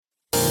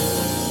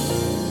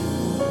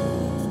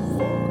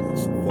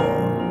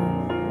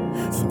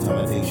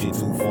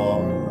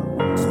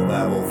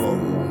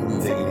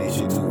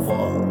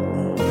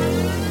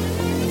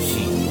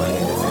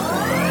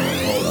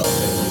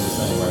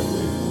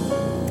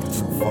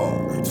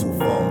far, too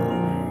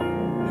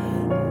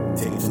far.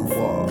 Take it too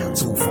far,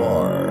 too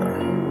far.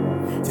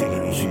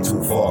 Taking this shit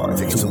too far,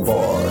 take it too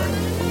far.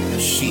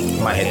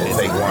 Shit, might have to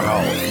take one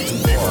off.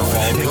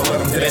 Nigga,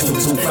 welcome to that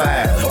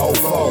 225,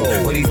 04.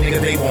 Where these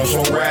niggas, they want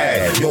your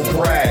ride, your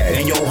pride,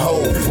 and your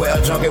hoe.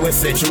 Well, junkie would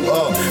set you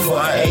up for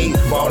an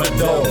 8-ball of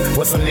dough.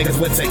 Where some niggas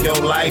would take your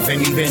life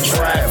and even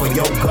try for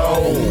your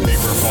gold.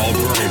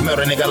 Melt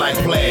a nigga like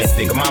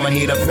plastic, mama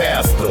need a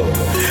pastor.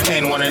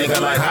 Ain't want a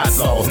nigga like hot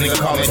sauce, nigga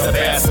call me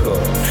Tabasco.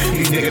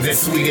 These niggas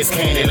as sweet as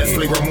candy, let's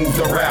remove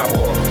the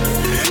rapper.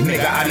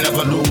 Nigga, I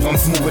never lose, I'm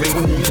smoother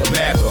than weed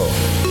tobacco.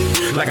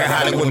 Like a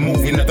Hollywood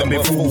movie, nothing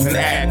but fools and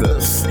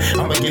actors.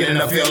 I'm beginning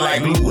to feel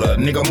like Luda.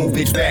 Nigga, move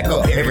bitch back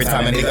up. Every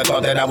time a nigga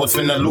thought that I was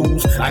finna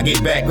lose, I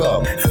get back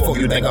up. Before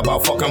you think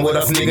about fucking with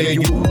us, nigga,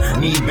 you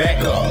need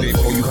back up.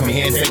 Before you come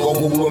here and take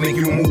over, we'll make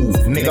you move.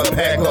 Nigga,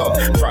 pack up.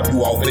 Drop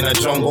you off in a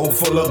jungle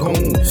full of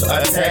goons.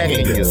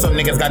 Attacking you. Some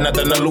niggas got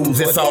nothing to lose.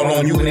 It's all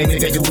on you and they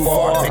take it too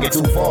far. Take it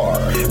too far.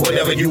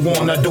 Whatever you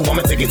wanna do,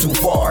 I'ma take it too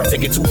far.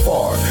 Take it too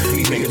far.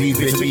 These niggas, these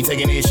bitches be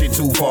taking this shit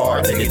too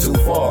far. Take it too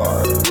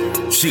far.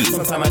 Shit,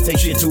 sometimes I take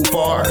shit too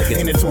far.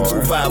 In the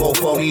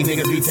 22504, these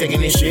niggas be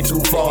taking this shit too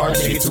far.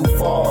 Take it too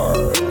far.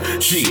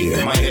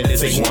 Shit, might have to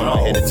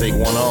take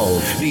one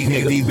off. These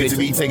niggas, these bitches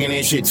be taking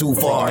this shit too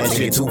far. That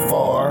shit too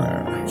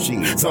far.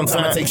 Shit,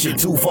 sometimes I take shit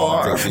too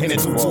far. In the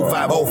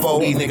 22504,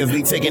 these niggas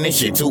be taking this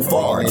shit too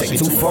far. Take it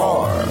too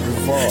far.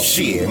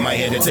 Shit, might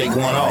have to take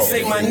one off.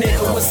 Say my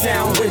nigga was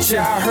down with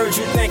ya. I heard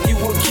you think you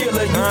a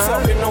killer. You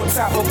talking on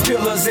top of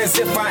pillars as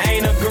if I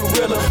ain't a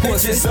gorilla.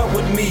 What's just up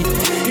with me?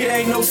 It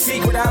ain't no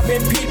secret. I've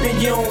been peeping.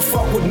 You don't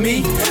fuck with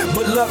me.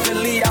 But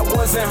luckily I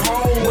wasn't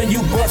home when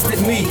you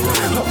busted me.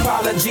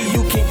 Apology,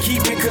 you can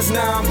keep it, cause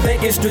now I'm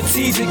thinking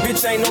strategic.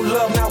 Bitch, ain't no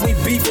love, now we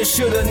beefing.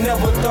 Shoulda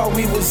never thought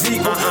we was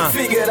equal.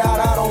 Figured out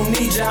I don't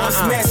need ya. I'm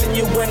smashing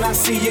you when I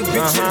see you.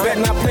 Bitch, you better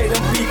not play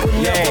them people.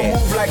 Never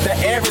move like the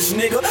average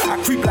nigga.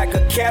 I creep like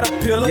a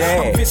caterpillar.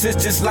 I'm vicious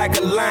just like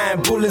a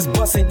lion. Bullets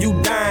busting, you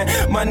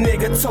dying. My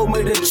nigga told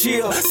me to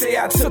chill. Say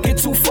I took it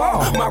too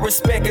far. My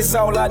respect is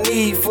all I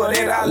need. For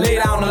that I lay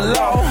down the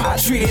law. I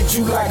treated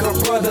you like a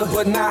brother,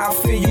 but now I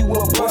feel you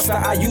a buster.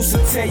 I used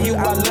to tell you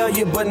I love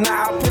you, but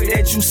now I pray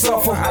that you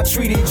suffer. I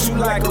treated you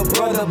like a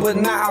brother, but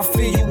now I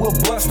feel you a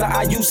buster.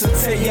 I used to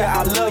tell you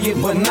I love you,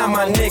 but now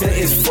my nigga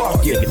is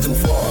fuck you. Take it too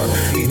far.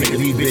 These niggas,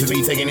 these bitches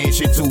be taking this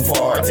shit too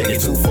far. Take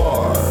it too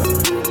far.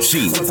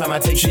 Shit, sometimes I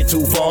take shit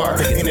too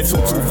far. In the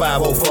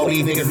 22504,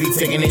 these niggas be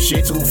taking this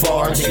shit too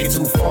far. Take it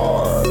too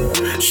far.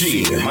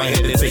 Shit, might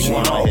have to take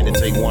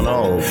one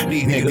off.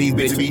 These niggas, these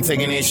bitches be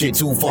taking this shit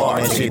too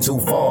far. That shit too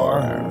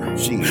far.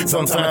 Shit,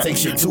 sometimes I take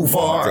shit too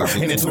far.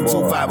 In the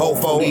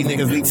 22504, these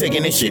niggas be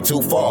taking this shit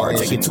too far.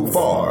 Take it too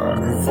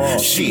far.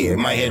 Shit,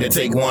 might have to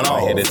take one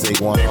off.